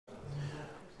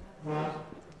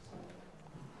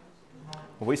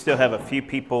We still have a few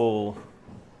people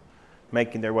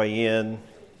making their way in.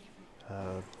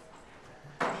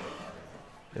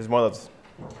 It's one of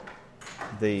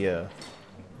the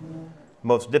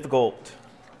most difficult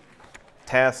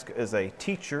tasks as a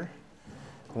teacher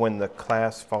when the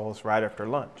class falls right after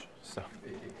lunch. So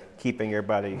keeping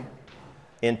everybody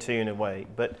in tune and way.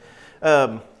 But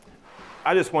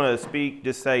I just want to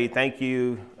just say thank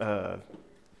you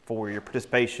for your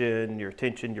participation, your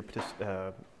attention, your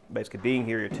basically being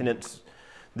here, your attendance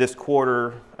this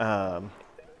quarter.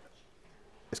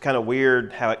 It's kind of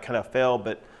weird how it kind of fell,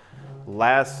 but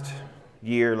last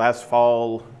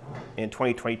fall in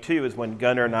 2022 is when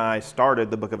Gunnar and I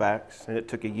started the Book of Acts, and it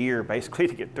took a year basically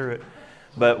to get through it.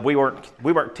 But we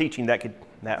weren't teaching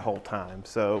that whole time.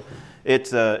 So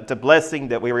it's a blessing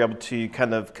that we were able to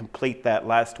kind of complete that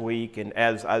last week. And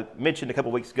as I mentioned a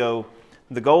couple weeks ago,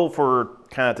 the goal for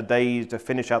kind of today to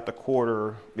finish out the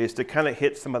quarter is to kind of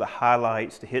hit some of the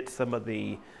highlights, to hit some of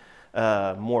the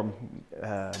more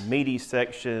meaty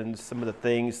sections, some of the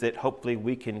things that hopefully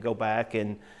we can go back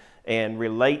and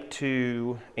relate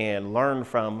to and learn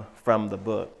from the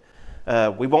book.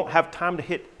 We won't have time to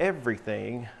hit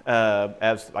everything,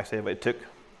 as like I said, it took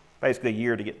basically a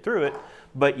year to get through it,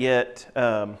 but yet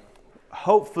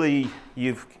hopefully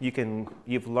you've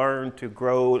learned to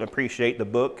grow and appreciate the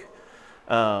book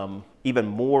even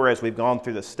more as we've gone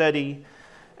through the study,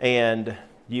 and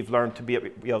you've learned to be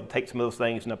able to take some of those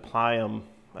things and apply them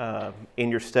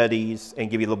in your studies and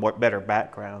give you a little better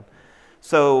background.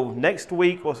 So next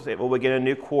week we'll begin a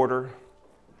new quarter.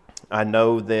 I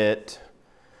know that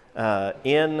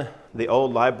in the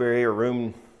old library, or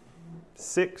room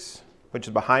 6, which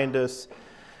is behind us,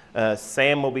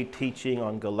 Sam will be teaching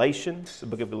on Galatians, the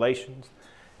book of Galatians.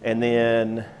 And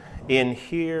then in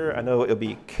here, I know it'll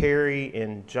be Carrie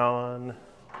and John,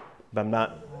 but I'm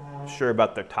not sure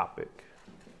about their topic.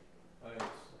 It's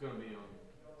going to be on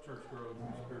church growth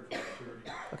and spiritual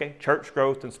maturity. Okay, church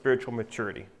growth and spiritual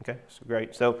maturity. Okay, so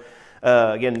great. So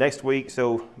again, next week,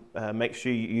 so make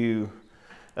sure you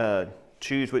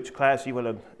choose which class you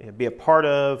want to be a part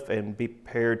of and be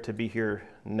prepared to be here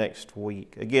next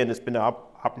week. Again, it's been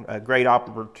a great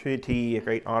opportunity, a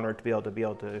great honor to be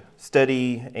able to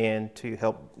study and to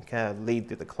help kind of lead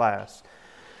through the class.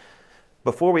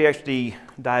 Before we actually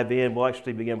dive in, we'll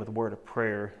actually begin with a word of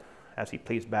prayer. As you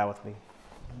please bow with me.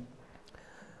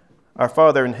 Our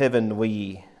Father in heaven,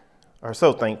 we are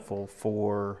so thankful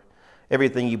for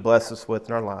everything you bless us with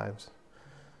in our lives.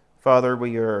 Father,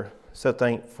 we are so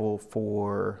thankful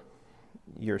for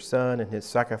your Son and his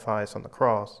sacrifice on the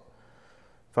cross.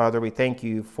 Father, we thank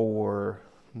you for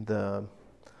the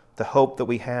hope that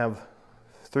we have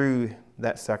through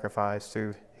that sacrifice,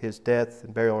 through his death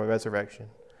and burial and resurrection.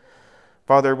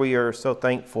 Father, we are so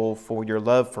thankful for your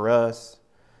love for us,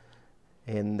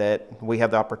 and that we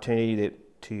have the opportunity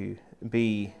to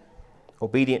be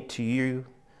obedient to you,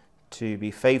 to be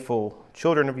faithful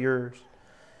children of yours.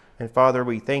 And Father,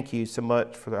 we thank you so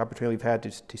much for the opportunity we've had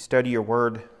to study your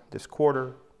word this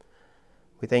quarter.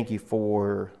 We thank you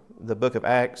for the book of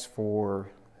Acts, for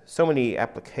so many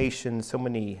applications, so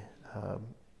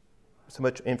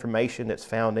much information that's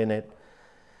found in it,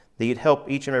 that you'd help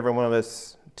each and every one of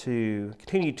us to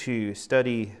continue to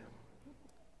study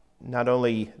not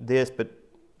only this, but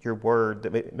your word,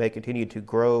 that may continue to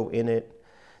grow in it,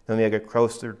 that we may get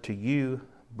closer to you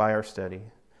by our study.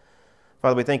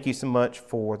 Father, we thank you so much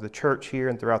for the church here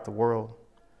and throughout the world.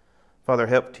 Father,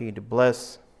 help you to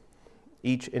bless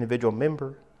each individual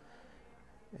member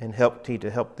and help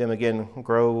them again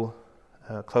grow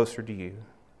closer to you.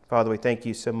 Father, we thank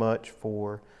you so much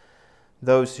for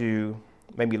those who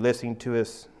may be listening to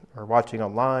us or watching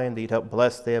online, that you'd help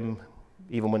bless them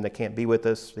even when they can't be with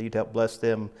us, that you'd help bless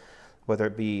them, whether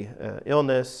it be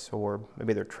illness or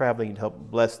maybe they're traveling, you'd help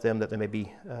bless them that they may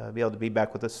be able to be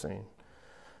back with us soon.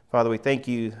 Father, we thank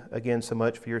you again so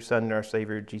much for your Son and our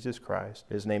Savior, Jesus Christ.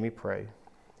 In his name we pray.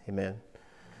 Amen.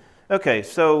 Okay,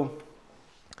 so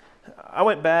I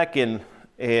went back and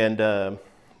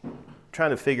trying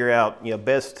to figure out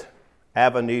best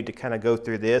avenue to kind of go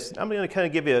through this. I'm going to kind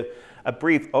of give you a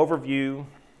brief overview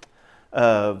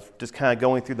of just kind of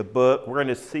going through the book. We're going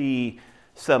to see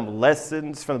some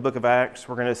lessons from the book of Acts.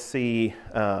 We're going to see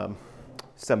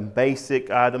some basic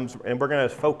items, and we're going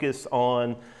to focus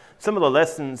on some of the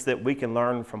lessons that we can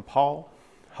learn from Paul.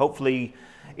 Hopefully,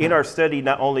 in our study,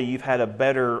 not only you've had a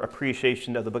better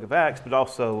appreciation of the book of Acts, but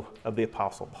also of the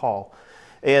Apostle Paul.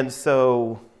 And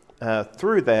so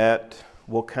through that,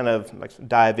 we'll kind of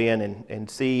dive in and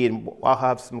see, and I'll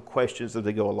have some questions as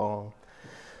we go along.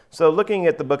 So looking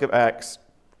at the book of Acts,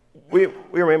 we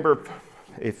remember,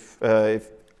 if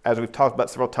as we've talked about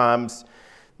several times,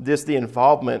 the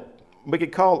involvement, we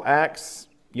could call Acts,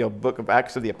 book of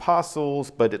Acts of the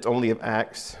Apostles, but it's only of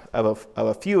Acts of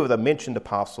a few of the mentioned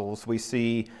apostles. We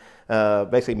see,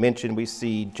 we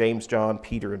see James, John,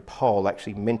 Peter, and Paul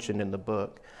actually mentioned in the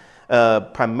book.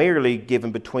 Primarily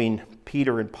given between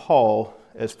Peter and Paul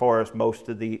as far as most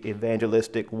of the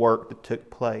evangelistic work that took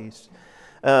place.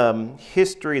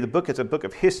 History, the book is a book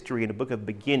of history and a book of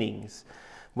beginnings.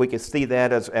 We can see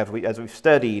that as we've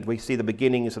studied, we see the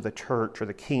beginnings of the church or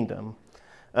the kingdom.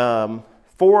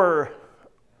 For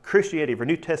Christianity, for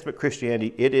New Testament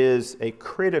Christianity, it is a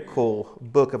critical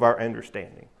book of our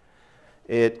understanding.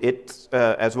 It's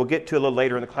as we'll get to a little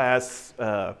later in the class,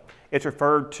 it's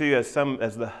referred to as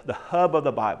the hub of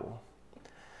the Bible.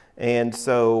 And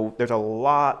so there's a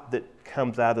lot that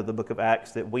comes out of the book of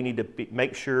Acts that we need to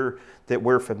make sure that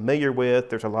we're familiar with.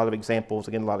 There's a lot of examples,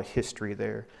 again, a lot of history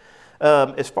there.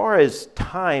 As far as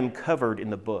time covered in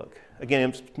the book, again,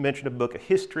 it's mentioned a book of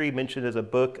history, mentioned as a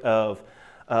book of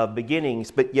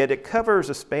beginnings, but yet it covers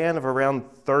a span of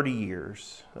around 30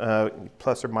 years,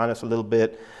 plus or minus a little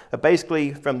bit,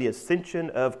 basically from the ascension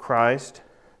of Christ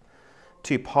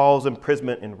to Paul's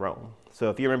imprisonment in Rome. So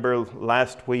if you remember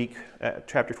last week,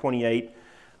 chapter 28,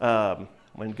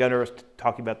 when Gunnar was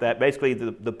talking about that, basically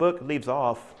the book leaves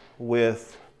off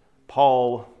with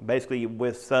Paul basically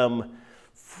with some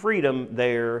freedom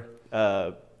there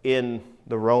in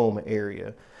the Rome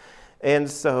area. And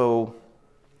so,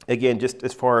 again, just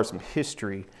as far as some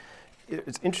history,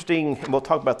 it's interesting, and we'll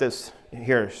talk about this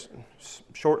here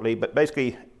shortly, but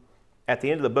basically at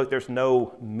the end of the book, there's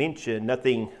no mention,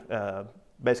 nothing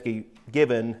basically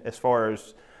given as far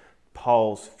as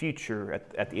Paul's future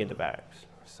at the end of Acts.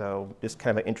 So just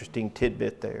kind of an interesting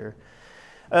tidbit there.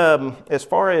 As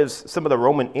far as some of the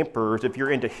Roman emperors, if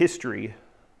you're into history,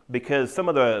 because some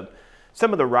of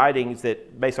the writings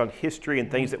that based on history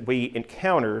and things that we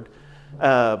encountered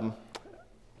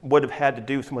would have had to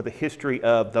do with some of the history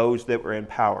of those that were in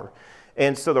power.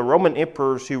 And so the Roman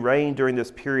emperors who reigned during this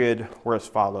period were as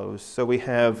follows. So we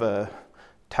have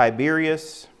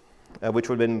Tiberius, which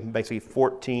would have been basically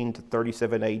 14 to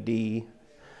 37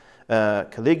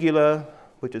 AD. Caligula,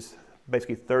 which is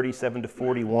basically 37 to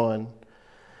 41.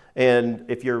 And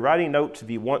if you're writing notes, if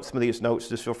you want some of these notes,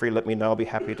 just feel free to let me know. I'll be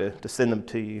happy to send them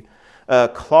to you.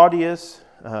 Claudius,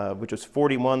 which was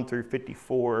 41 through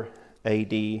 54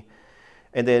 AD.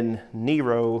 And then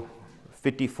Nero,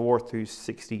 54 through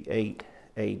 68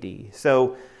 AD.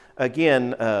 So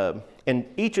again, and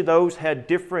each of those had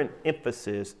different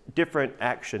emphasis, different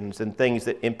actions and things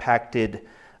that impacted,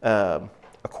 of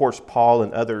course, Paul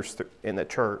and others in the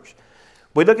church.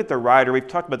 We look at the writer, we've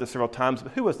talked about this several times,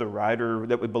 but who was the writer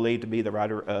that we believe to be the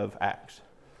writer of Acts?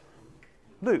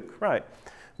 Luke, right.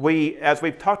 As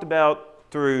we've talked about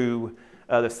through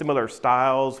the similar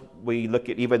styles, we look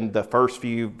at even the first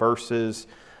few verses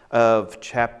of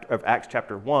Acts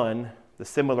chapter 1, the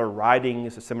similar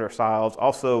writings, the similar styles.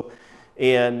 Also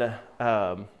in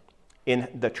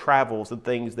the travels and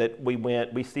things that we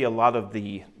went, we see a lot of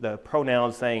the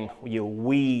pronouns saying,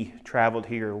 we traveled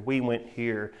here, we went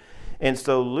here. And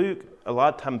so Luke, a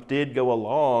lot of times, did go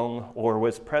along or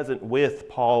was present with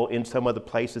Paul in some of the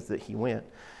places that he went.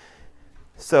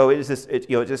 So it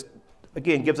just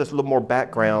again gives us a little more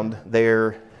background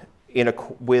there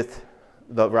with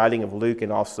the writing of Luke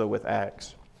and also with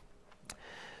Acts.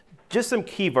 Just some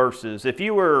key verses. If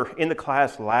you were in the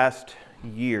class last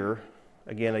year,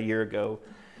 again a year ago,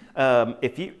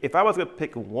 if I was going to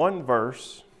pick one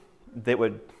verse that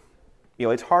would,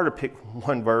 it's hard to pick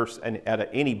one verse out of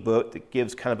any book that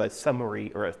gives kind of a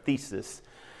summary or a thesis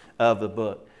of the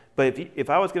book. But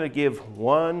if I was going to give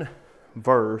one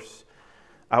verse,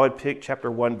 I would pick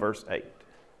chapter 1, verse 8.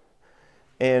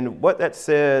 And what that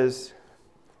says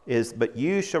is, "But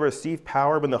you shall receive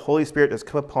power when the Holy Spirit has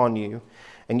come upon you,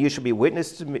 and you shall be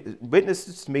witnesses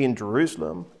to me in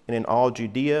Jerusalem and in all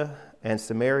Judea and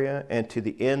Samaria and to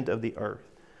the end of the earth."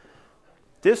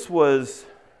 This was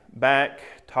back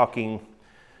talking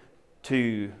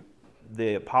to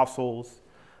the apostles,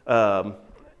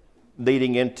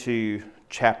 leading into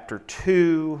chapter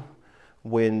 2,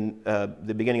 when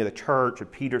the beginning of the church, or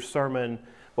Peter's sermon,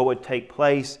 what would take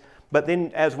place. But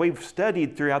then as we've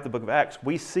studied throughout the book of Acts,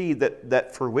 we see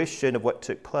that fruition of what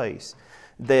took place,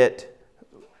 that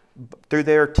through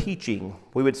their teaching,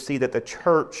 we would see that the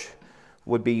church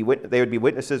would be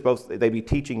witnesses, both they'd be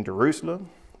teaching Jerusalem,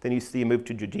 then you see them move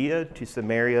to Judea, to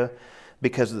Samaria,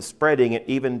 because of the spreading, and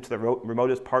even to the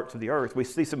remotest parts of the earth. We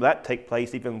see some of that take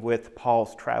place even with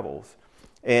Paul's travels.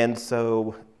 And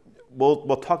so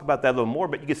we'll talk about that a little more,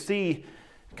 but you can see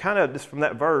kind of just from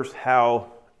that verse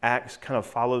how Acts kind of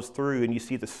follows through, and you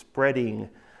see the spreading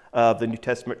of the New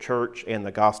Testament church and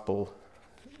the gospel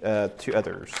to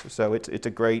others. So it's a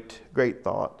great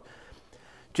thought.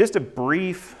 Just a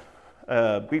brief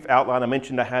outline. I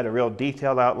mentioned I had a real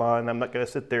detailed outline. I'm not going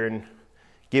to sit there and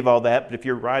give all that, but if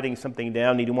you're writing something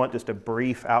down and you want just a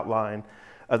brief outline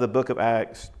of the book of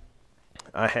Acts,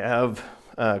 I have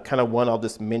kind of one I'll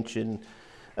just mention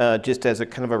just as a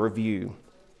kind of a review.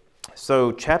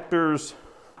 So chapters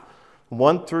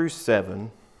 1 through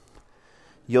 7,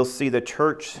 you'll see the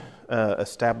church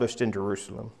established in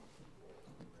Jerusalem.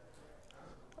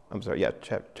 I'm sorry, yeah,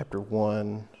 chapter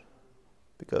 1,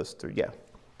 it goes through, yeah,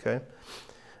 okay.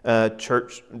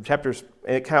 Church chapters,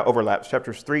 and it kind of overlaps.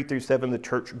 Chapters 3 through 7, the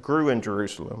church grew in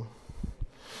Jerusalem.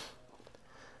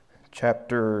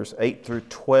 Chapters 8 through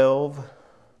 12,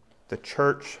 the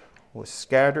church was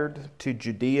scattered to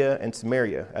Judea and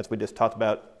Samaria. As we just talked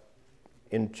about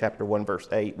in chapter 1, verse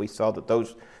 8, we saw that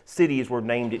those cities were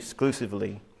named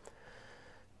exclusively.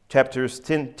 Chapters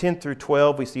 10 through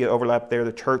 12, we see an overlap there.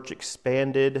 The church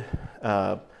expanded,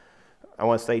 I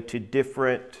want to say, to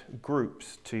different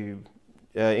groups,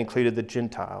 included the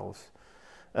Gentiles.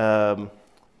 Some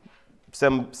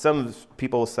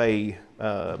people say,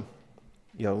 some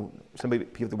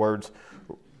people the words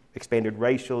expanded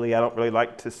racially. I don't really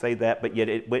like to say that, but yet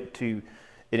it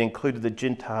included the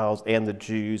Gentiles and the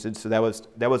Jews, and so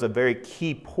that was a very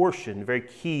key portion, very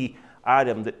key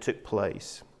item that took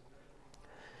place.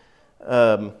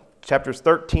 Chapters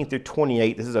 13 through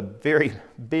 28, this is a very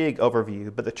big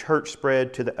overview, but the church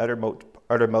spread to the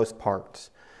uttermost parts.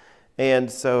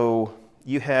 And so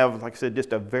you have, like I said,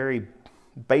 just a very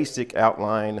basic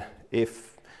outline.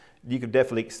 If you could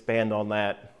definitely expand on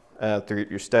that through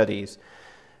your studies.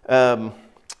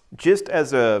 Just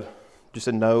a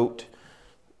note,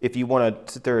 if you want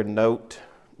to sit there and note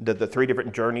the three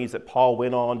different journeys that Paul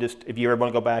went on, just if you ever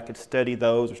want to go back and study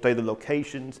those or study the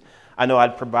locations. I know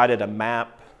I'd provided a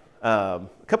map a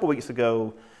couple weeks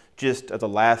ago, just of the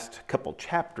last couple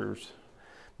chapters.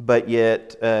 But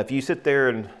yet, if you sit there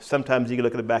and sometimes you can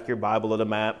look at the back of your Bible at a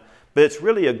map, but it's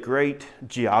really a great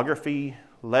geography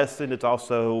lesson. It's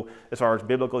also, as far as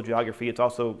biblical geography, it's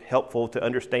also helpful to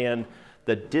understand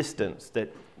the distance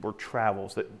that were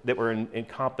travels, that were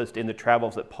encompassed in the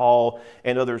travels that Paul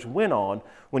and others went on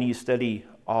when you study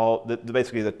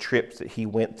basically the trips that he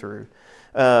went through.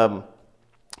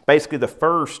 Basically, the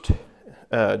first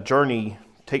journey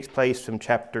takes place from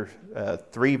chapter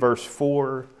 3, verse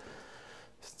 4,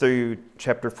 through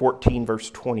chapter 14,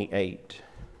 verse 28.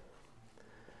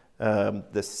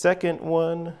 The second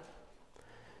one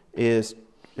is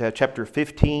chapter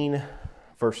 15,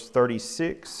 verse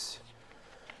 36,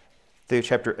 through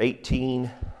chapter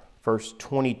 18, verse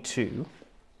 22.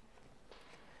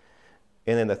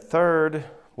 And then the third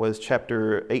was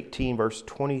chapter 18, verse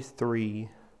 23,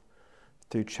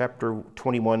 through chapter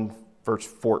 21, verse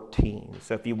 14.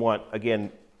 So if you want,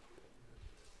 again,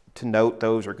 to note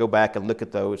those or go back and look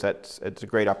at those, it's a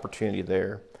great opportunity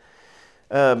there.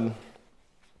 When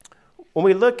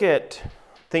we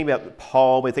think about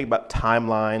Paul, we think about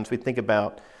timelines, we think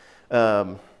about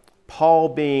Paul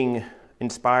being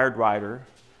inspired writer.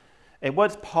 And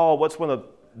what's one of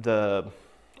the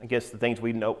things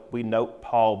we note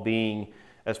Paul being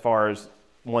as far as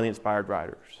one of the inspired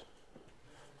writers?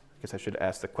 I guess I should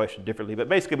ask the question differently, but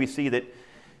basically we see that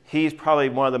he's probably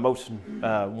one of the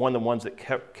ones that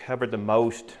covered the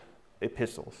most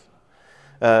epistles.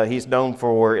 He's known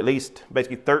for at least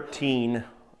basically 13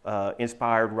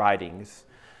 inspired writings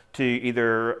to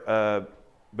either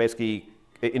basically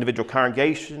individual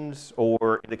congregations,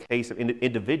 or in the case of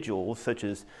individuals such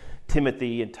as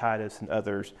Timothy and Titus and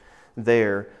others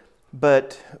there.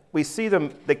 But we see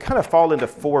them, they kind of fall into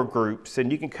four groups,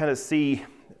 and you can kind of see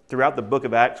throughout the book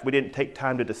of Acts, we didn't take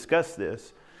time to discuss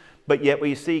this, but yet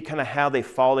we see kind of how they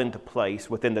fall into place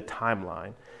within the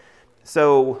timeline.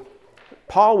 So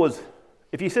Paul was,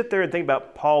 if you sit there and think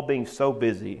about Paul being so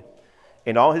busy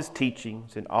in all his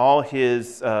teachings and all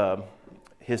his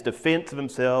defense of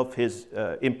himself, his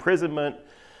imprisonment,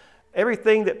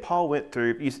 everything that Paul went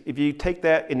through, if you take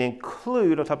that and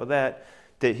include on top of that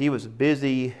he was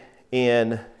busy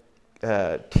in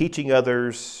teaching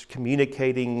others,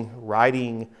 communicating,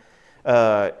 writing,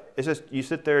 it's just, you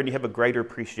sit there and you have a greater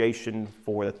appreciation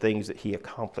for the things that he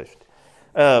accomplished.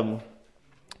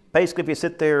 Basically, if you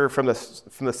sit there from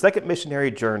the second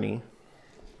missionary journey,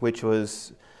 which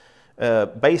was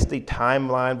basically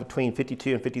timeline between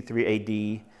 52 and 53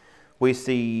 AD, we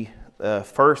see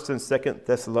 1st and 2nd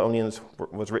Thessalonians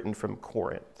was written from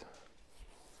Corinth.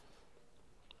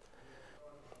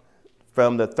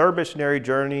 From the third missionary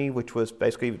journey, which was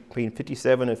basically between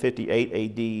 57 and 58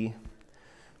 AD,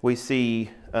 we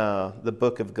see the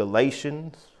book of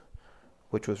Galatians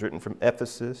which was written from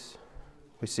Ephesus.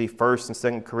 We see 1st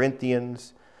and 2nd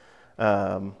Corinthians.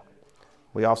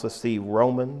 We also see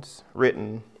Romans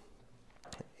written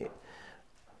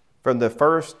from the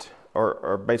first,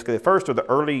 or basically the first or the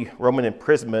early Roman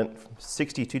imprisonment,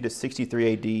 62 to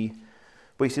 63 AD.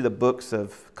 We see the books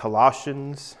of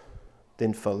Colossians,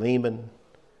 then Philemon,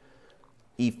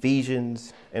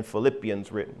 Ephesians, and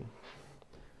Philippians written.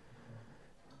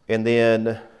 And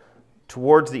then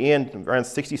towards the end, around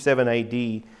 67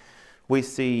 AD, we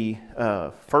see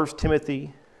 1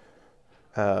 Timothy,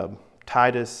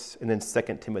 Titus, and then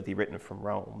 2 Timothy written from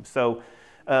Rome. So,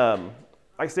 like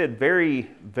I said, very,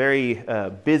 very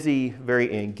busy,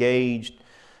 very engaged.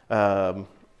 And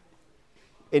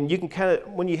you can kind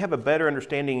of, when you have a better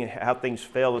understanding of how things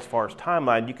fell as far as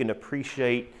timeline, you can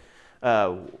appreciate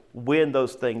when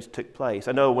those things took place.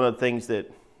 I know one of the things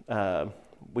that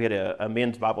we had a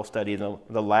men's Bible study, and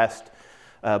the last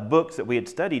books that we had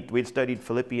studied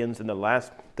Philippians, and the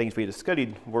last things we had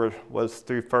studied was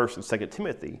through 1st and 2nd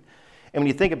Timothy. And when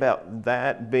you think about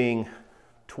that being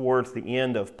towards the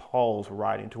end of Paul's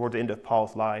writing, towards the end of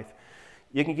Paul's life,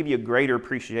 it can give you a greater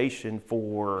appreciation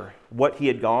for what he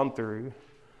had gone through,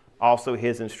 also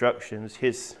his instructions,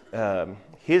 his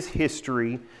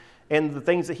history, and the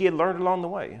things that he had learned along the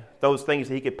way, those things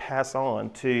that he could pass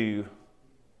on to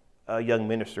a young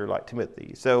minister like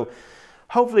Timothy. So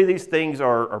hopefully these things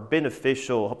are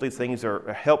beneficial. Hopefully these things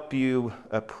help you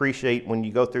appreciate when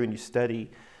you go through and you study,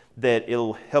 that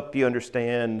it'll help you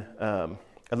understand a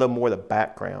little more of the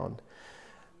background.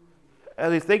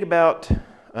 As we think about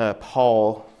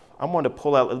Paul, I want to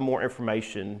pull out a little more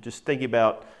information, just thinking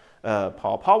about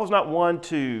Paul. Paul was not one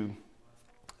to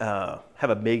have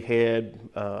a big head,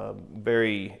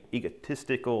 very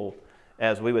egotistical,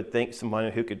 as we would think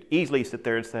someone who could easily sit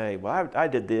there and say, well, I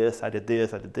did this, I did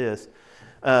this, I did this.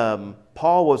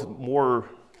 Paul was more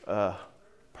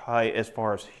probably as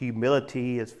far as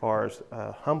humility, as far as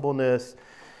humbleness,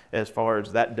 as far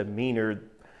as that demeanor,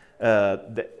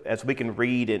 as we can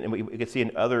read and we can see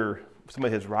in some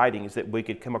of his writings that we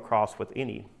could come across with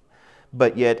any.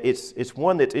 But yet it's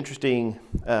one that's interesting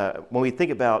when we think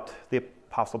about the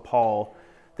Apostle Paul,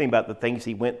 think about the things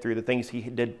he went through, the things he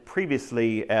did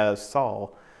previously as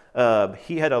Saul.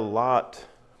 He had a lot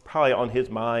probably on his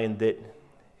mind that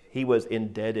he was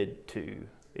indebted to,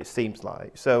 it seems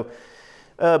like. So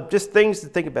just things to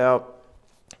think about.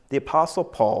 The Apostle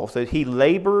Paul said he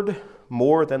labored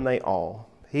more than they all.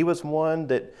 He was one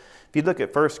that, if you look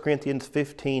at 1 Corinthians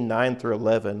 15, 9 through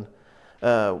 11,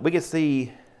 we can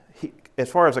see, as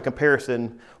far as a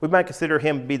comparison, we might consider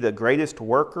him to be the greatest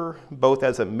worker, both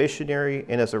as a missionary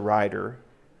and as a writer,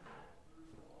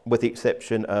 with the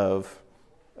exception of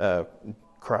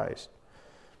Christ.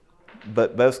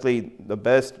 But mostly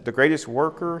the greatest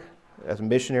worker as a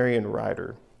missionary and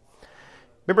writer.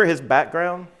 Remember his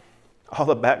background, all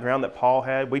the background that Paul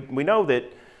had? We know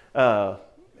that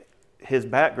his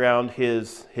background,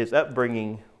 his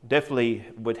upbringing definitely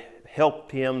would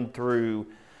help him through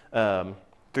the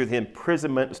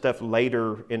imprisonment and stuff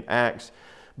later in Acts.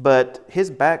 But his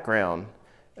background,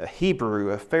 a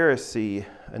Hebrew, a Pharisee,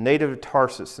 a native of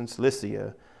Tarsus in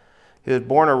Cilicia, he was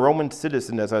born a Roman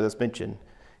citizen, as I just mentioned.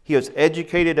 He was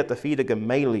educated at the feet of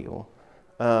Gamaliel.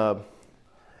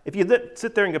 If you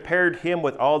sit there and compared him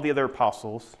with all the other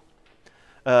apostles,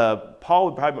 Paul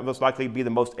would probably most likely be the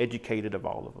most educated of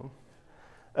all of them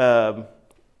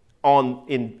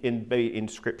in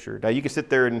Scripture. Now you could sit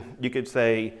there and you could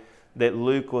say that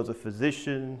Luke was a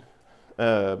physician,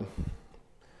 as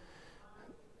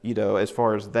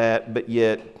far as that, but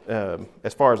yet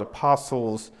as far as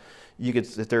apostles, you could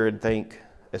sit there and think,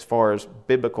 as far as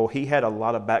biblical, he had a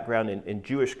lot of background in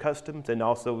Jewish customs, and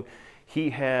also he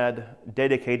had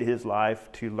dedicated his life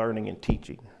to learning and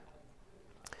teaching.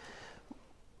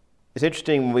 It's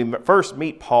interesting, when we first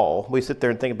meet Paul, we sit there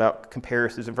and think about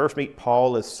comparisons, and first meet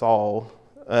Paul as Saul,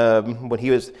 when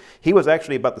he was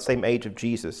actually about the same age of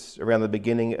Jesus, around the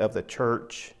beginning of the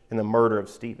church and the murder of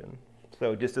Stephen.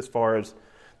 So just as far as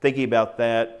thinking about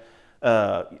that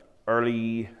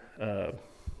early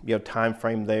time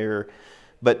frame there.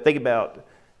 But think about,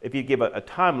 if you give a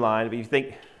timeline, if you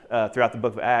think throughout the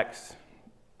book of Acts,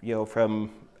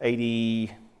 from AD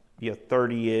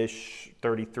 30-ish,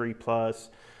 33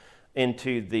 plus,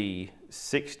 into the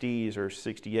 60s or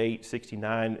 68,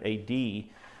 69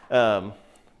 AD,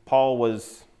 Paul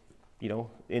was,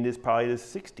 in probably his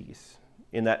 60s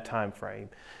in that time frame.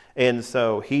 And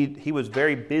so he was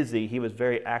very busy. He was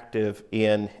very active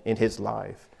in his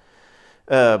life.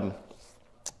 When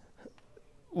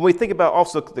we think about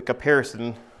also the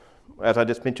comparison, as I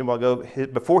just mentioned a while ago,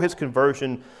 before his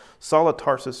conversion, Saul of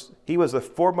Tarsus, he was the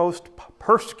foremost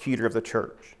persecutor of the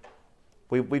church.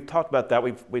 We've talked about that.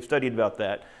 We've studied about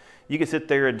that. You can sit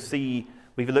there and see,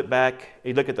 if you look back,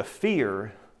 you look at the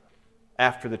fear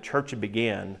after the church had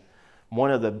began,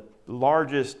 one of the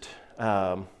largest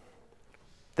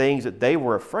things that they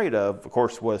were afraid of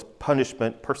course, was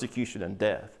punishment, persecution, and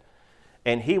death.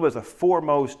 And he was a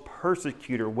foremost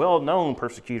persecutor, well-known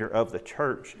persecutor of the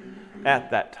church at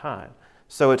that time.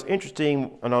 So it's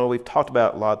interesting, I know we've talked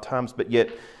about it a lot of times, but yet,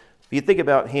 if you think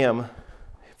about him,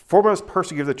 foremost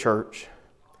persecutor of the church,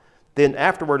 then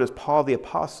afterward as Paul the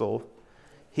Apostle,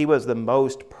 he was the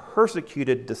most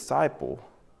persecuted disciple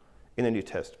in the New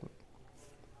Testament.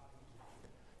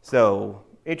 So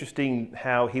interesting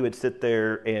how he would sit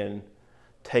there and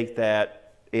take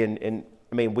that and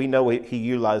I mean, we know he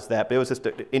utilized that, but it was just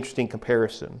an interesting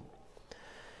comparison.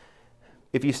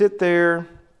 If you sit there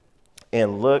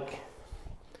and look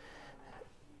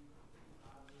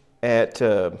at,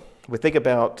 we think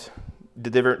about the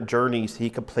different journeys he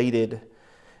completed.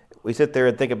 We sit there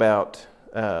and think about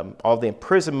all the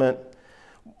imprisonment.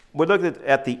 We look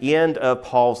at the end of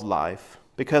Paul's life,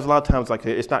 because a lot of times like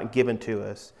it's not given to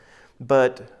us.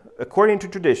 But according to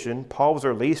tradition, Paul was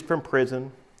released from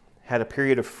prison, had a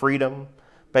period of freedom,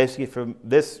 basically from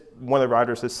this, one of the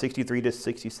writers says 63 to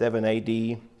 67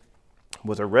 AD,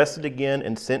 was arrested again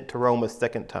and sent to Rome a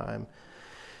second time.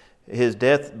 His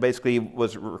death basically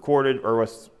was recorded, or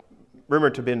was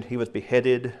rumored to have been, he was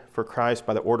beheaded for Christ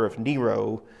by the order of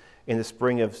Nero in the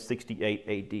spring of 68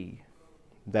 AD.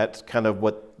 That's kind of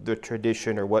what the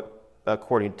tradition, or what,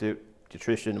 according to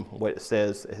tradition, what it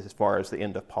says as far as the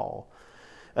end of Paul.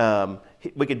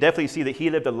 We could definitely see that he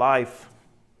lived a life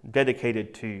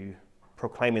dedicated to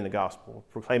proclaiming the gospel,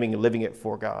 proclaiming and living it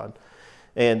for God.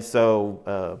 And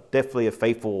so definitely a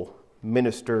faithful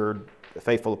minister, a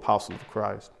faithful apostle of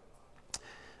Christ.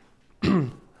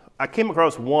 I came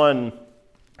across one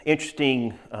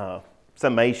interesting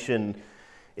summation.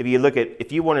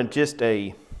 If you wanted just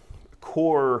a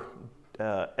core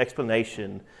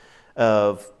explanation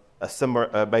of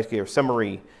basically a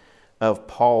summary of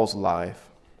Paul's life,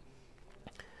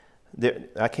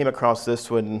 I came across this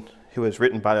one, who was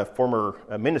written by a former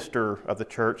minister of the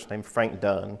church named Frank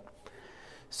Dunn.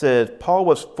 Said, Paul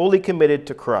was fully committed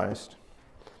to Christ,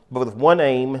 but with one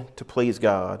aim, to please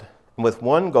God, and with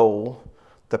one goal,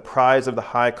 the prize of the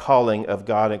high calling of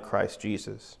God in Christ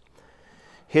Jesus.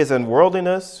 His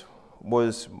unworldliness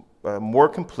was more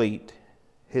complete,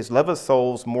 his love of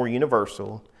souls more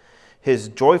universal, his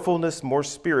joyfulness more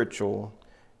spiritual,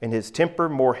 and his temper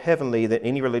more heavenly than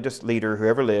any religious leader who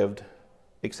ever lived,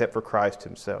 except for Christ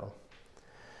himself.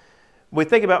 We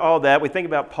think about all that. We think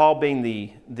about Paul being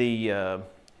the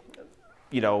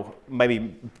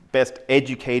maybe best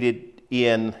educated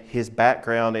in his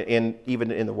background and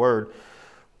even in the Word.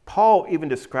 Paul even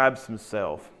describes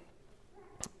himself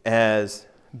as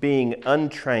being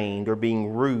untrained, or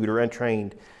being rude or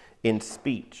untrained in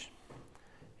speech.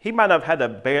 He might not have had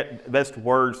the best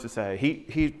words to say.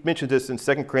 He mentions this in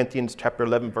 2 Corinthians chapter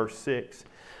 11, verse 6.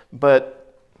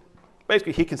 But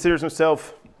basically, he considers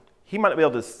himself, he might not be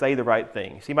able to say the right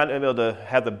things. He might not be able to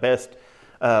have the best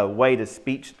way to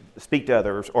speak to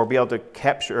others, or be able to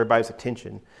capture everybody's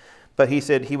attention. But he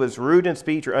said he was rude in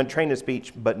speech, or untrained in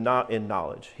speech, but not in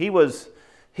knowledge. He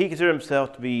considered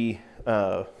himself to be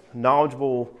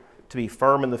knowledgeable, to be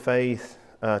firm in the faith,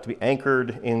 to be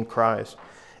anchored in Christ.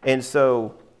 And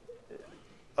so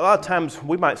a lot of times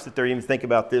we might sit there and even think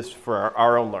about this for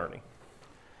our own learning.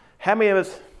 How many of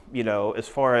us, as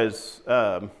far as,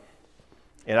 and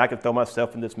I can throw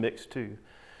myself in this mix too,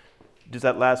 just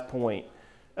that last point,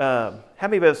 how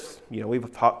many of us,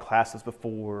 we've taught classes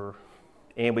before,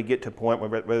 and we get to a point where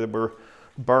whether we're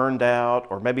burned out,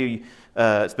 or maybe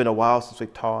it's been a while since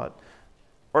we've taught,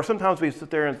 or sometimes we sit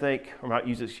there and think, or might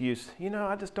use this excuse,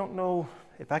 I just don't know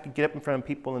if I could get up in front of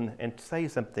people and say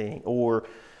something, or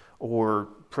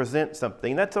present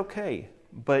something. That's okay.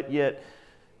 But yet,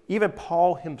 even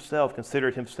Paul himself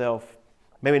considered himself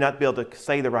maybe not to be able to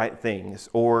say the right things,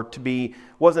 or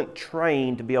wasn't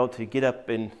trained to be able to get up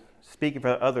and speak in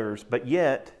front of others, but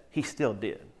yet he still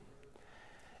did.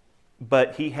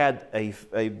 But he had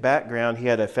a background, he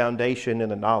had a foundation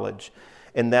and a knowledge,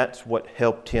 and that's what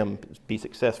helped him be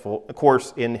successful, of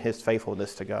course, in his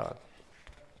faithfulness to God.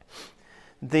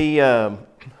 We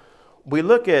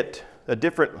look at the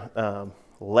different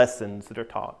lessons that are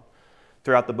taught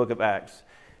throughout the book of Acts.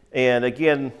 And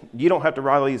again, you don't have to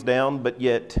write all these down, but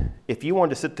yet if you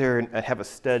wanted to sit there and have a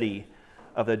study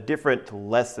of the different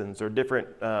lessons or different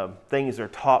things that are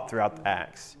taught throughout the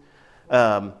Acts,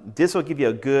 This will give you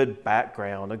a good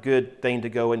background, a good thing to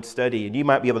go and study, and you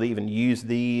might be able to even use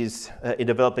these in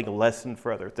developing a lesson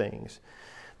for other things.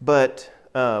 But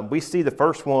we see the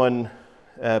first one,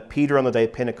 Peter on the day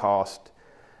of Pentecost,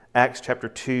 Acts chapter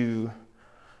 2,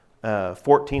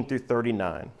 14 through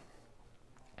 39.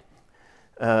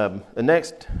 The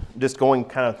next, just going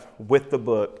kind of with the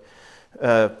book,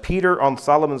 Peter on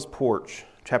Solomon's porch,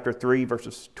 chapter 3,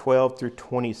 verses 12 through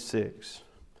 26.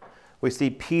 We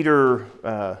see Peter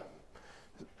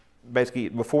basically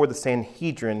before the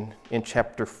Sanhedrin in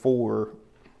chapter 4,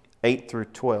 8 through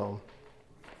 12.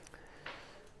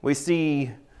 We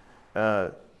see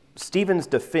Stephen's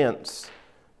defense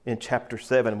in chapter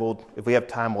 7. If we have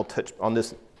time, we'll touch on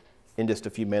this in just a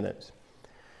few minutes.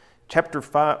 Number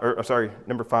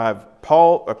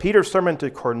 5, Peter's sermon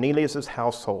to Cornelius'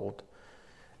 household.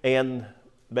 And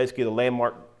basically the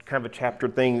landmark kind of a chapter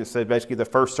thing that said basically the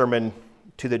first sermon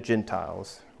to the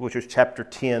Gentiles, which was chapter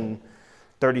 10,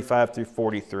 35 through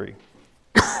 43.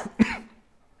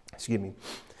 Excuse me.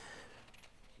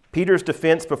 Peter's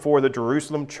defense before the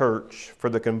Jerusalem church for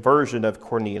the conversion of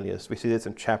Cornelius. We see this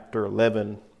in chapter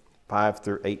 11, 5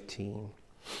 through 18.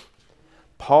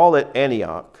 Paul at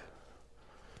Antioch.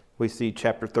 We see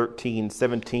chapter 13,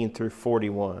 17 through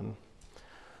 41.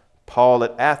 Paul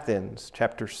at Athens,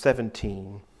 chapter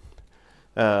 17.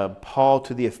 Paul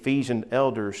to the Ephesian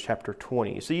elders, chapter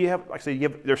 20. So you have, like I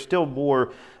said, there's still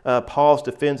more. Paul's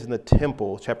defense in the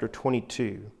temple, chapter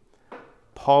 22.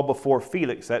 Paul before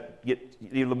Felix, that get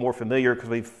a little more familiar because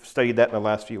we've studied that in the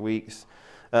last few weeks.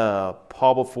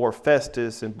 Paul before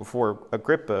Festus and before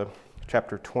Agrippa,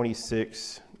 chapter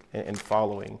 26 and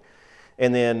following.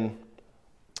 And then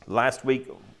last week,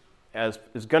 as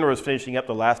Gunnar was finishing up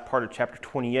the last part of chapter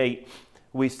 28,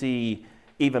 we see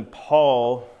even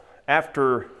Paul,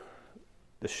 after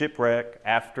the shipwreck,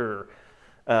 after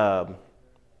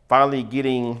finally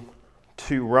getting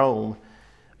to Rome,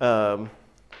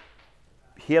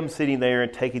 him sitting there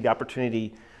and taking the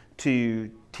opportunity to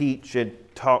teach and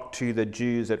talk to the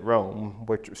Jews at Rome,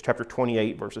 which was chapter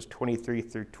 28, verses 23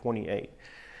 through 28.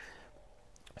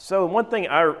 So one thing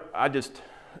I just,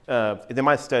 in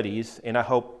my studies, and I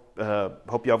hope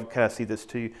y'all kind of see this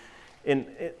too,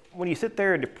 when you sit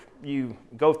there and you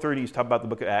go through these, talk about the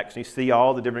book of Acts, and you see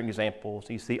all the different examples,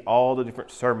 you see all the different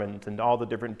sermons and all the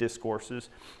different discourses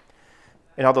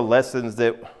and all the lessons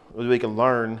that we can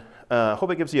learn, I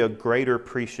hope it gives you a greater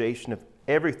appreciation of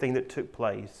everything that took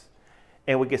place.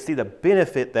 And we can see the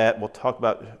benefit that we'll talk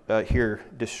about here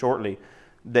just shortly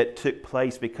that took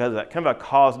place because of that, kind of a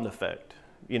cause and effect.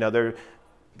 You know,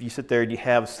 you sit there and you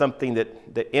have something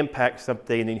that impacts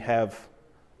something and you have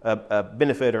a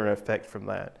benefit or an effect from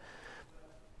that.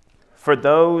 For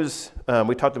those,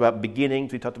 we talked about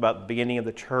beginnings, we talked about the beginning of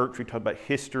the church, we talked about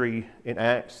history in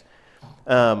Acts.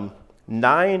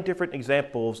 9 different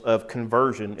examples of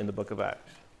conversion in the book of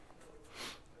Acts.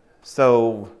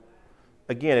 So,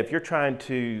 again, if you're trying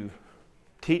to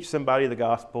teach somebody the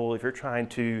gospel, if you're trying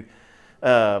to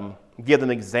give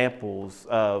them examples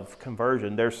of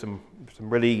conversion, there's some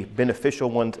really beneficial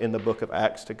ones in the book of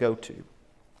Acts to go to.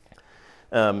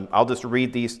 I'll just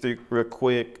read these through real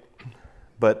quick,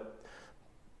 but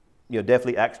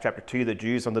definitely Acts chapter 2, the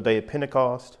Jews on the day of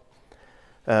Pentecost.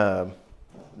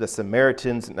 The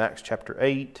Samaritans in Acts chapter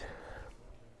 8,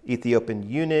 Ethiopian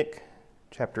eunuch,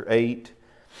 chapter 8,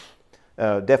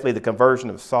 definitely the conversion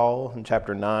of Saul in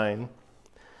chapter 9,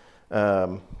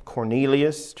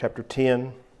 Cornelius, chapter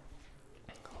 10,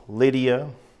 Lydia,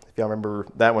 if y'all remember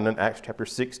that one in Acts chapter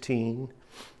 16.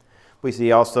 We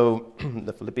see also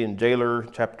the Philippian jailer,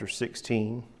 chapter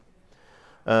 16,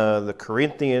 the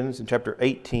Corinthians in chapter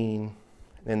 18,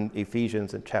 and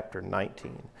Ephesians in chapter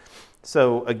 19.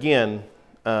 So again,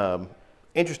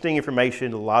 interesting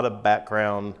information, a lot of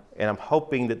background, and I'm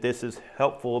hoping that this is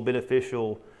helpful,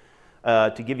 beneficial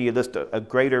to give you just a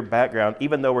greater background,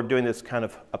 even though we're doing this kind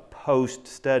of a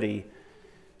post-study,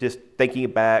 just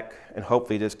thinking back and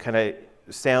hopefully this kind of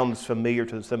sounds familiar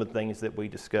to some of the things that we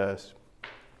discussed.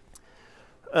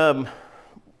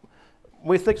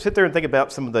 We sit there and think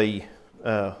about some of the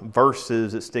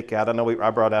verses that stick out. I know I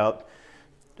brought out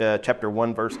chapter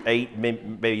 1, verse 8.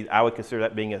 Maybe I would consider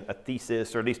that being a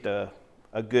thesis, or at least a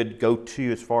good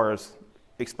go-to as far as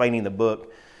explaining the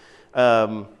book.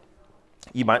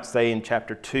 You might say in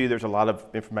chapter 2, there's a lot of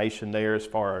information there as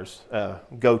far as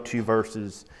go-to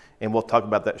verses, and we'll talk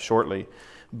about that shortly.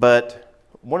 But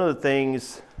one of the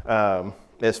things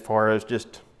as far as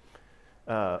just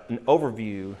an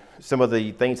overview, some of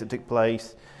the things that took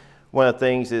place, one of the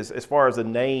things is as far as the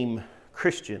name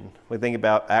Christian, we think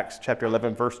about Acts chapter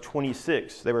 11, verse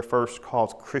 26. They were first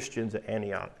called Christians at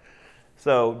Antioch.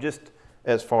 So just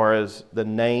as far as the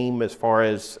name, as far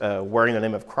as wearing the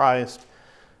name of Christ.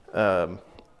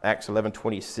 Acts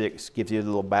 11:26 gives you a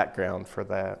little background for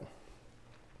that.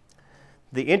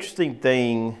 The interesting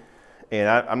thing, and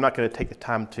I'm not going to take the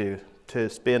time to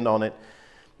spend on it,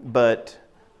 but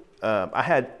I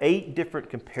had 8 different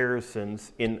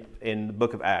comparisons in the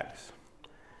book of Acts.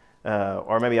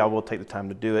 Or maybe I will take the time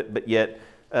to do it, but yet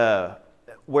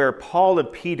where Paul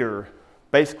and Peter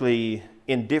basically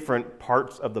in different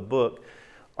parts of the book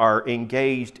are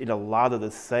engaged in a lot of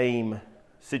the same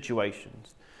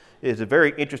situations. It's a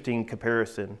very interesting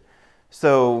comparison.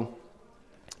 So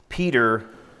Peter,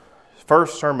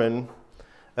 first sermon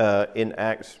in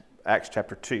Acts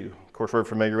chapter 2. Of course, we're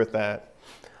familiar with that.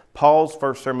 Paul's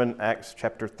first sermon, Acts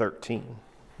chapter 13.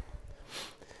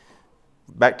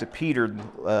 Back to Peter,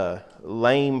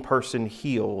 lame person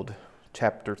healed,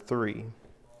 chapter 3.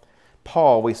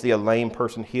 Paul, we see a lame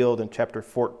person healed in chapter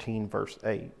 14, verse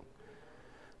 8.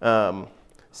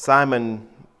 Simon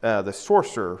the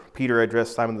sorcerer, Peter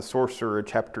addressed Simon the sorcerer in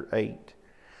chapter 8.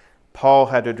 Paul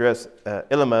had to address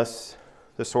Elymas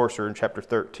the sorcerer in chapter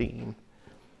 13.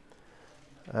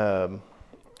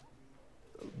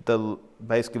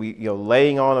 Basically,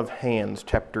 laying on of hands,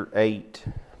 chapter 8.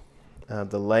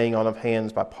 The laying on of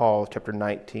hands by Paul, chapter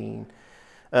 19.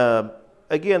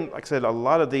 Again, like I said, a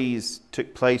lot of these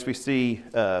took place. We see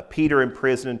Peter in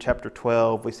prison in chapter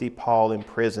 12. We see Paul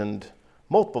imprisoned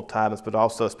multiple times, but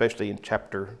also especially in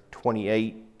chapter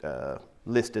 28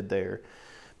 listed there.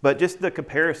 But just the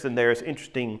comparison there is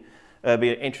interesting. Be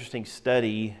an interesting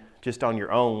study just on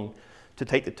your own to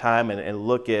take the time and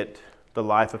look at the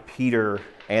life of Peter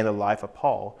and the life of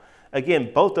Paul.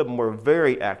 Again, both of them were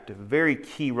very active, very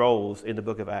key roles in the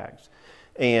book of Acts.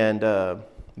 And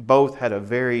both had a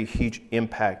very huge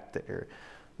impact there.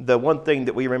 The one thing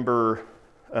that we remember,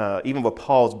 even with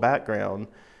Paul's background,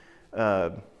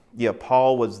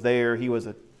 Paul was there. He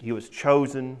was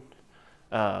chosen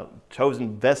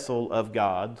vessel of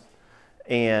God,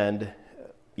 and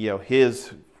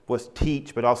his was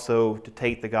teach, but also to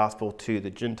take the gospel to the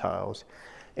Gentiles.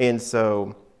 And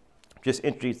so, just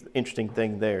interesting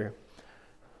thing there.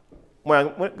 When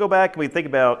I go back and we think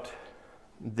about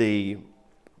a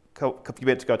couple of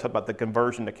minutes ago, I talked about the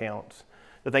conversion accounts,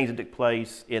 the things that took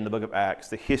place in the book of Acts,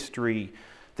 the history,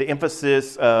 the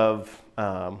emphasis of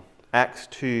Acts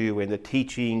 2 and the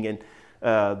teaching and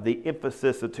the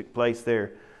emphasis that took place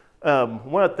there.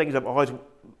 One of the things I've always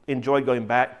enjoyed going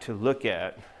back to look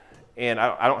at, and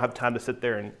I don't have time to sit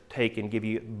there and take and give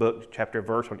you book, chapter,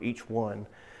 verse on each one,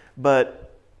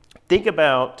 but think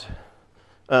about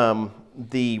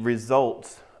the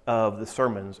results of the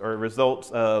sermons or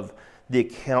results of the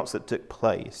accounts that took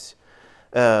place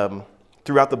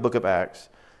throughout the book of Acts,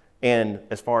 and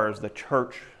as far as the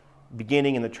church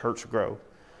beginning and the church growth.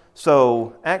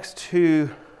 So Acts 2,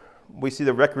 we see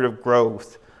the record of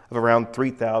growth of around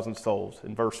 3,000 souls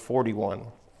in verse 41.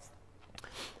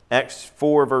 Acts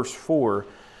 4, verse 4,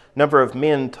 number of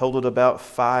men totaled about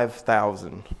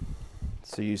 5,000.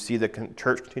 So you see the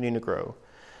church continuing to grow.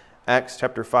 Acts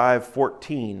chapter 5,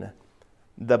 14,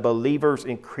 the believers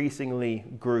increasingly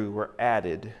grew or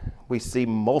added. We see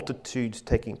multitudes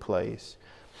taking place.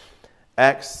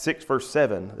 Acts 6, verse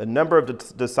 7, the number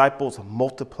of disciples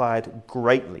multiplied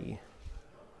greatly.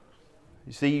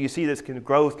 You see this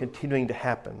growth continuing to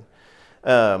happen.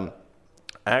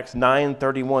 Acts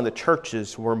 9:31, the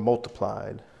churches were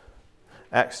multiplied.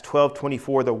 Acts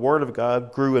 12:24, the word of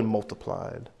God grew and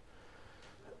multiplied.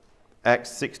 Acts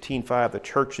 16:5, the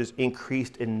churches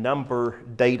increased in number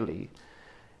daily.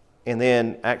 And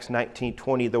then Acts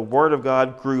 19:20, the word of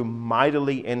God grew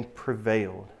mightily and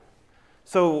prevailed.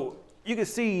 So you can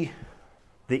see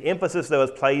the emphasis that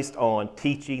was placed on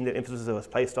teaching, the emphasis that was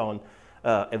placed on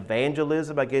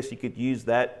evangelism. I guess you could use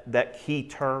that key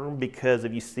term, because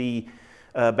if you see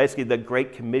basically the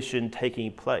Great Commission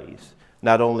taking place,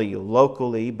 not only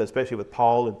locally, but especially with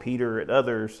Paul and Peter and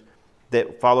others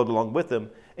that followed along with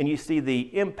them, and you see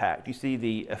the impact, you see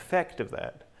the effect of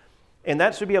that. And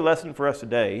that should be a lesson for us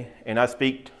today. And I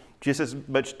speak just as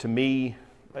much to me,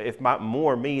 if not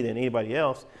more me than anybody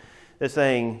else, that's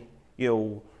saying,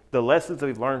 the lessons that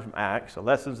we've learned from Acts, the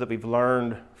lessons that we've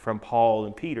learned from Paul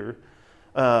and Peter,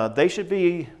 they should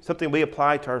be something we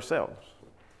apply to ourselves.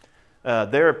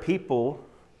 There are people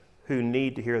who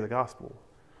need to hear the gospel.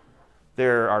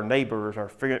 There are our neighbors, our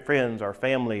friends, our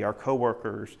family, our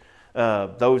coworkers,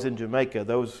 those in Jamaica,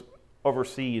 those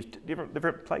overseas,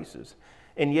 different places.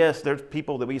 And yes, there's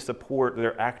people that we support that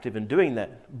are active in doing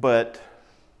that, but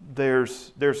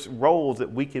there's roles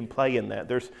that we can play in that.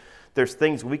 There's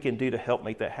things we can do to help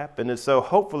make that happen. And so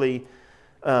hopefully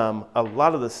a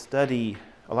lot of the study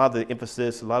a lot of the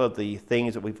emphasis, a lot of the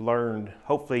things that we've learned,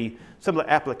 hopefully some of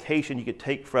the application you could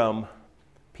take from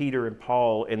Peter and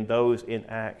Paul and those in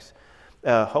Acts,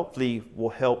 hopefully will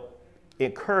help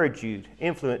encourage you,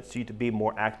 influence you to be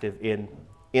more active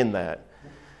in that.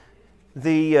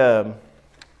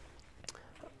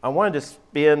 I wanted to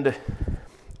spend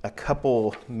a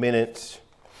couple minutes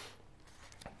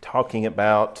talking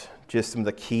about just some of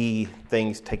the key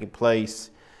things taking place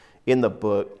in the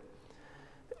book.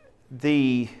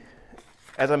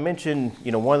 As I mentioned,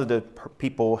 one of the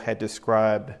people had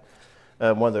described,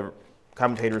 one of the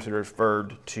commentators had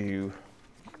referred to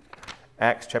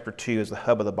Acts chapter 2 as the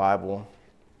hub of the Bible.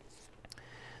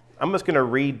 I'm just going to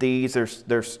read these.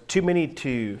 There's too many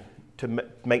to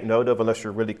make note of unless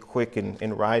you're really quick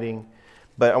in writing.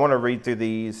 But I want to read through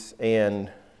these, and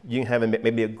you can have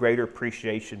maybe a greater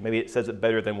appreciation. Maybe it says it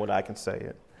better than what I can say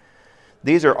it.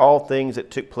 These are all things that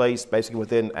took place basically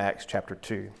within Acts chapter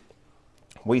 2.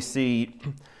 We see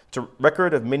it's a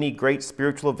record of many great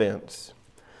spiritual events,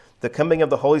 the coming of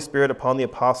the Holy Spirit upon the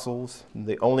apostles,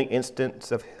 the only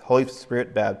instance of Holy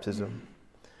Spirit baptism,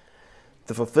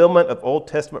 the fulfillment of Old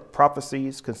Testament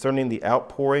prophecies concerning the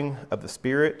outpouring of the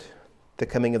Spirit, the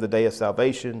coming of the day of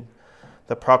salvation,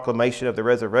 the proclamation of the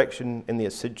resurrection and the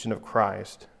ascension of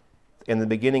Christ, and the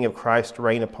beginning of Christ's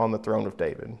reign upon the throne of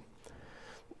David.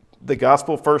 The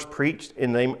gospel first preached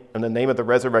in the name of the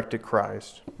resurrected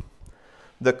Christ.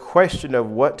 The question of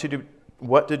what to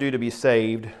do to be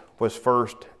saved was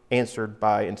first answered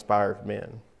by inspired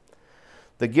men.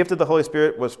 The gift of the Holy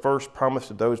Spirit was first promised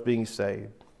to those being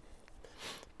saved.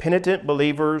 Penitent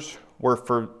believers were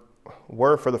for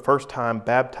the first time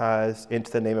baptized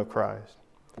into the name of Christ.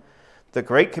 The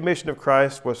Great Commission of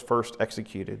Christ was first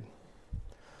executed.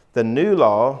 The new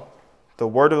law, the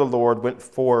word of the Lord, went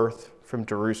forth from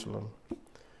Jerusalem.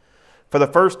 For the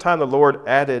first time, the Lord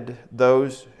added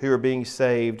those who were being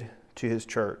saved to his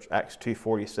church, Acts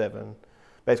 2:47.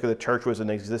 Basically, the church was in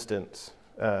existence.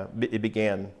 It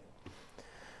began.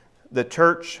 The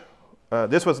church,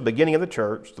 this was the beginning of the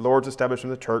church, the Lord's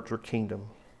establishment of the church or kingdom,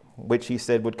 which he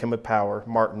said would come with power,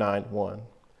 Mark 9:1.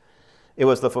 It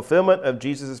was the fulfillment of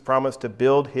Jesus' promise to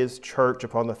build his church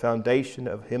upon the foundation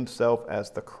of himself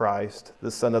as the Christ,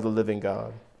 the Son of the living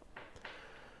God.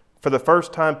 For the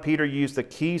first time, Peter used the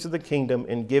keys of the kingdom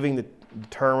in giving the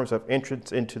terms of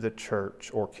entrance into the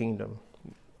church or kingdom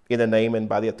in the name and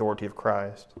by the authority of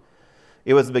Christ.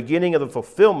 It was the beginning of the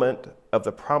fulfillment of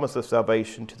the promise of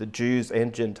salvation to the Jews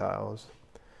and Gentiles.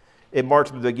 It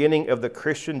marked the beginning of the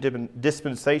Christian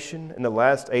dispensation in the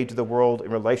last age of the world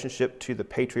in relationship to the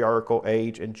patriarchal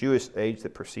age and Jewish age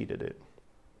that preceded it.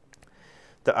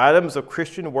 The items of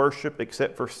Christian worship,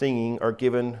 except for singing, are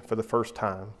given for the first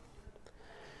time.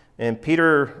 And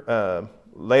Peter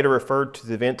later referred to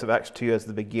the events of Acts 2 as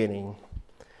the beginning.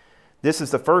 This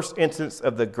is the first instance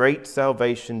of the great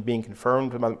salvation being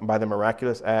confirmed by the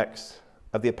miraculous acts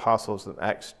of the apostles in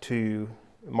Acts 2,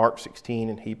 Mark 16,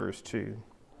 and Hebrews 2.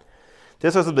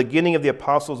 This was the beginning of the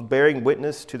apostles bearing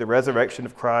witness to the resurrection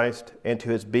of Christ and to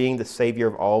his being the Savior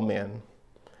of all men.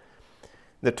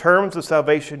 The terms of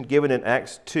salvation given in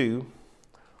Acts 2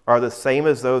 are the same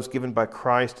as those given by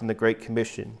Christ in the Great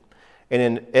Commission, and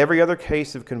in every other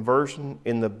case of conversion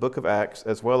in the book of Acts,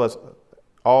 as well as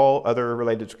all other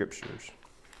related scriptures.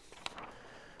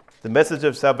 The message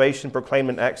of salvation proclaimed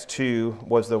in Acts 2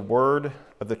 was the word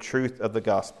of the truth of the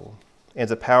gospel and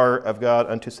the power of God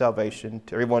unto salvation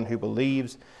to everyone who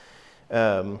believes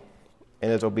and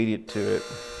is obedient to it.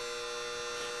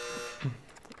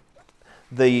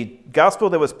 The gospel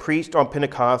that was preached on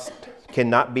Pentecost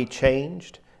cannot be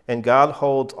changed, and God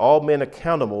holds all men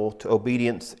accountable to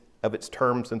obedience of its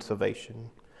terms and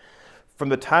salvation. From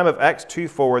the time of Acts 2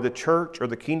 forward, the church or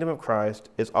the kingdom of Christ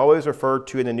is always referred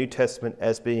to in the New Testament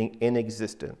as being in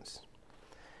existence.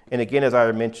 And again, as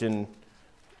I mentioned,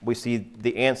 we see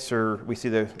the answer, we see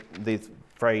the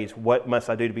phrase, what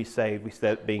must I do to be saved? We see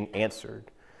that being answered.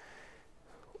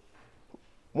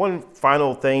 One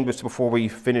final thing just before we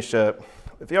finish up.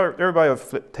 If everybody would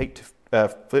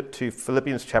flip to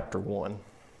Philippians chapter 1.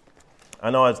 I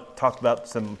know I talked about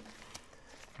some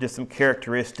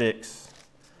characteristics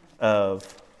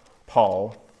of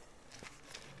Paul,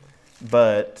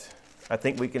 but I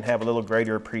think we can have a little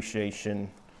greater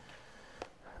appreciation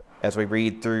as we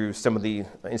read through some of the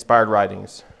inspired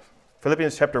writings.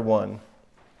 Philippians chapter 1.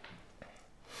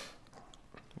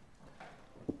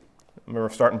 We're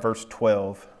starting verse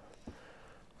 12.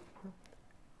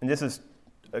 And this is,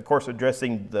 of course,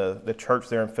 addressing the church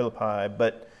there in Philippi,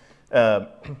 but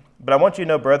I want you to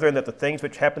know, brethren, that the things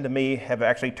which happened to me have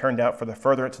actually turned out for the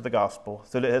furtherance of the gospel,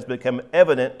 so that it has become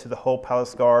evident to the whole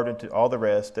palace guard and to all the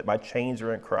rest that my chains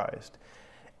are in Christ.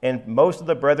 And most of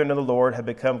the brethren of the Lord have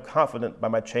become confident by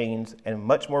my chains and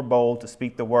much more bold to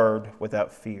speak the word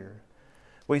without fear.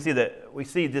 We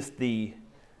see just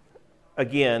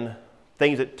again,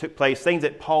 things that took place, things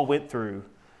that Paul went through,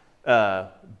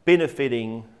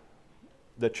 benefiting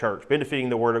the church, benefiting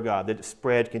the word of God, that it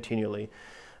spread continually.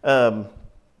 We're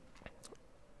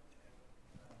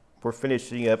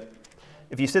finishing up.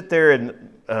 If you sit there and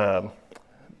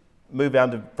move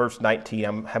down to verse 19,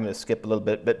 I'm having to skip a little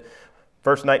bit, but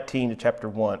verse 19 to chapter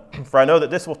 1. For I know that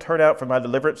this will turn out for my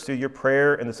deliverance through your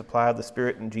prayer and the supply of the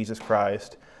Spirit in Jesus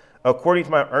Christ, according to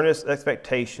my earnest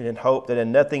expectation and hope that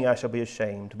in nothing I shall be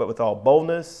ashamed, but with all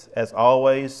boldness, as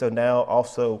always, so now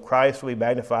also Christ will be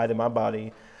magnified in my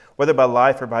body, whether by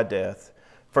life or by death.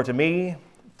 For to me,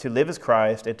 to live is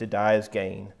Christ, and to die is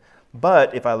gain.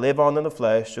 But if I live on in the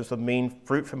flesh, this will mean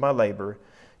fruit from my labor.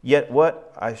 Yet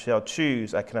what I shall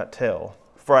choose I cannot tell.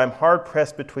 For I am hard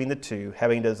pressed between the two,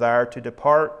 having desire to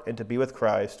depart and to be with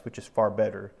Christ, which is far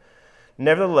better.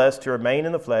 Nevertheless, to remain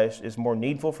in the flesh is more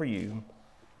needful for you.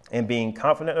 And being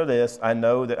confident of this, I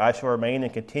know that I shall remain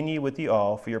and continue with you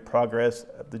all for your progress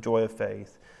of the joy of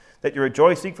faith, that your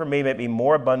rejoicing for me may be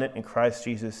more abundant in Christ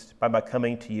Jesus by my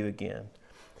coming to you again.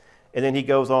 And then he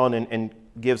goes on and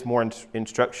gives more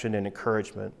instruction and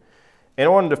encouragement. And I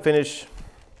wanted to finish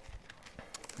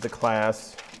the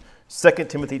class, 2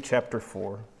 Timothy chapter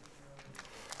 4.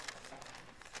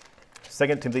 2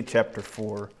 Timothy chapter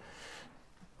 4.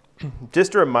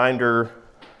 Just a reminder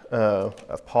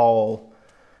of Paul,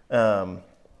 and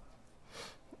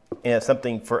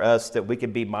something for us that we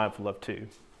can be mindful of too.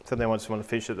 Something I just want to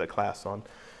finish the class on.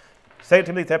 2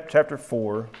 Timothy chapter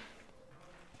 4,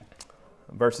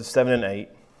 verses 7 and 8.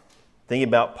 Thinking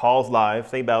about Paul's life,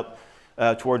 thinking about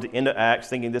towards the end of Acts,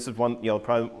 thinking this is probably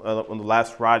one of the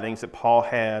last writings that Paul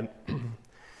had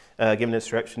given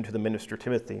instruction to the minister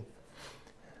Timothy.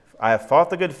 I have fought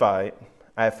the good fight,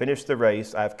 I have finished the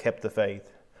race, I have kept the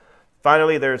faith.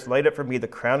 Finally, there is laid up for me the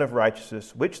crown of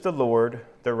righteousness, which the Lord,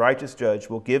 the righteous judge,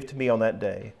 will give to me on that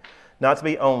day, not to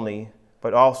me only,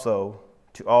 but also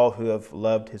to all who have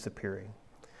loved his appearing.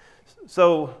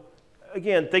 So,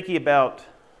 again, thinking about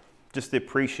just the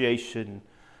appreciation,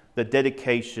 the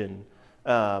dedication,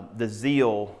 the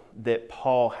zeal that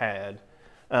Paul had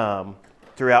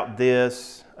throughout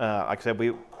this. Like I said,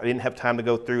 I didn't have time to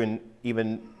go through and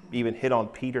even hit on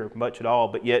Peter much at all,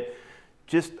 but yet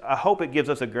I hope it gives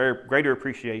us a greater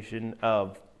appreciation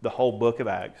of the whole book of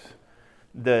Acts,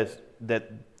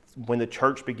 that when the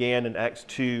church began in Acts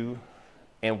 2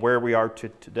 and where we are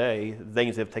today,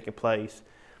 things have taken place.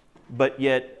 But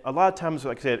yet, a lot of times,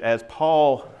 like I said, as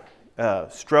Paul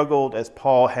struggled, as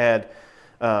Paul had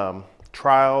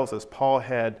trials, as Paul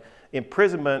had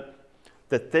imprisonment,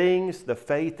 the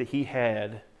faith that he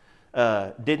had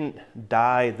didn't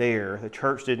die there. The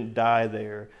church didn't die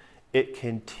there. It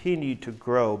continued to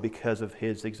grow because of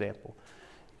his example.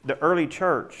 The early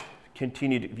church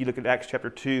continued, if you look at Acts chapter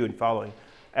 2 and following,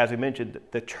 as we mentioned,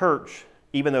 the church,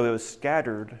 even though it was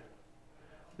scattered,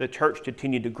 the church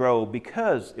continued to grow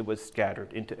because it was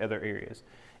scattered into other areas.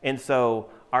 And so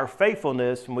our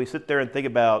faithfulness, when we sit there and think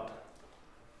about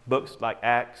books like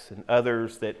Acts and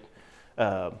others that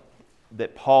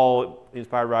Paul,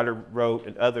 inspired writer, wrote,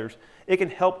 and others, it can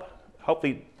help,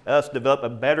 hopefully, us develop a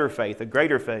better faith, a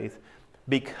greater faith,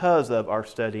 because of our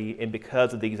study and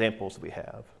because of the examples we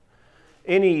have.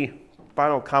 Any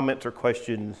final comments or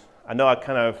questions? I know I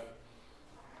kind of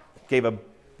gave a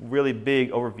really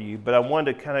big overview, but I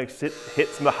wanted to kind of hit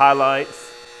some of the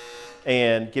highlights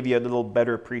and give you a little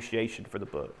better appreciation for the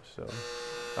book. So,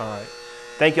 all right.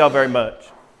 Thank you all very much.